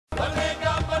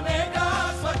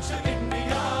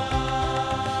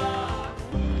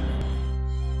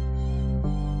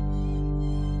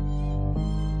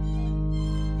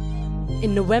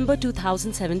In November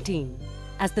 2017,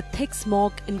 as the thick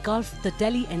smog engulfed the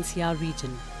Delhi-NCR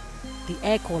region, the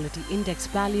air quality index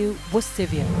value was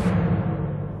severe.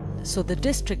 So the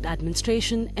district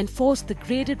administration enforced the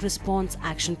graded response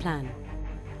action plan.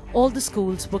 All the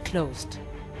schools were closed.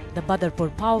 The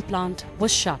Badarpur power plant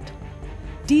was shut.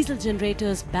 Diesel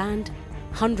generators banned,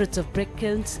 hundreds of brick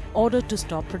kilns ordered to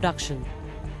stop production,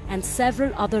 and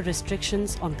several other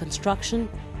restrictions on construction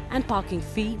and parking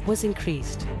fee was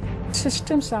increased.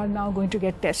 Systems are now going to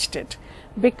get tested.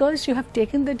 Because you have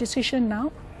taken the decision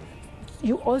now,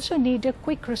 you also need a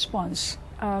quick response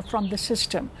from the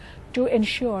system to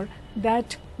ensure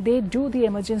that they do the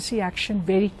emergency action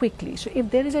very quickly. So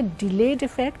if there is a delayed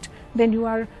effect, then you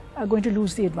are going to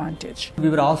lose the advantage. We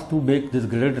were asked to make this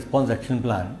graded response action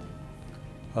plan.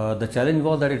 The challenge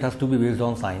was that it has to be based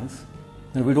on science,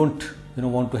 and we don't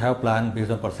want to have plan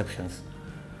based on perceptions.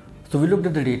 So we looked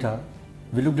at the data,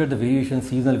 we looked at the variations,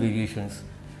 seasonal variations,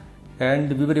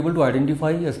 and we were able to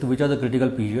identify as to which are the critical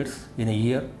periods in a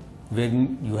year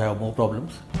when you have more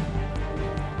problems.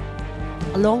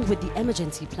 Along with the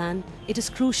emergency plan, it is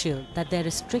crucial that there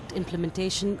is strict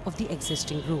implementation of the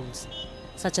existing rules,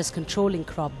 such as controlling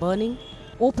crop burning,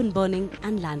 open burning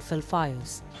and landfill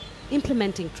fires,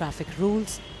 implementing traffic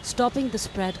rules, stopping the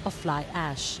spread of fly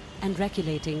ash and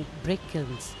regulating brick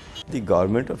kilns. The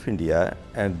Government of India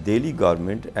and Delhi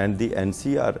government and the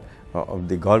NCR of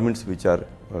the governments which are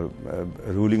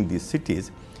ruling these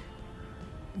cities,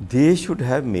 they should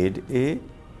have made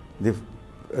the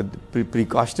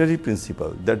precautionary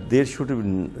principle that there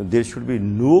should be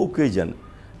no occasion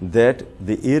that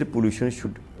the air pollution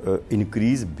should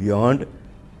increase beyond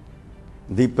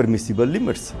the permissible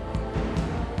limits.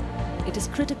 It is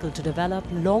critical to develop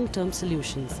long-term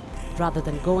solutions rather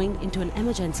than going into an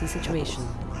emergency situation,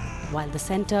 while the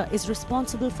centre is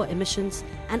responsible for emissions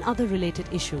and other related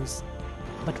issues.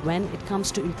 But when it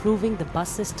comes to improving the bus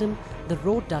system, the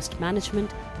road dust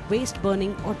management, waste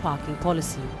burning or parking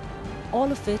policy,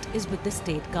 all of it is with the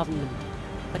state government.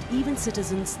 But even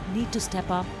citizens need to step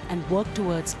up and work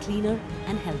towards cleaner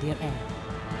and healthier air.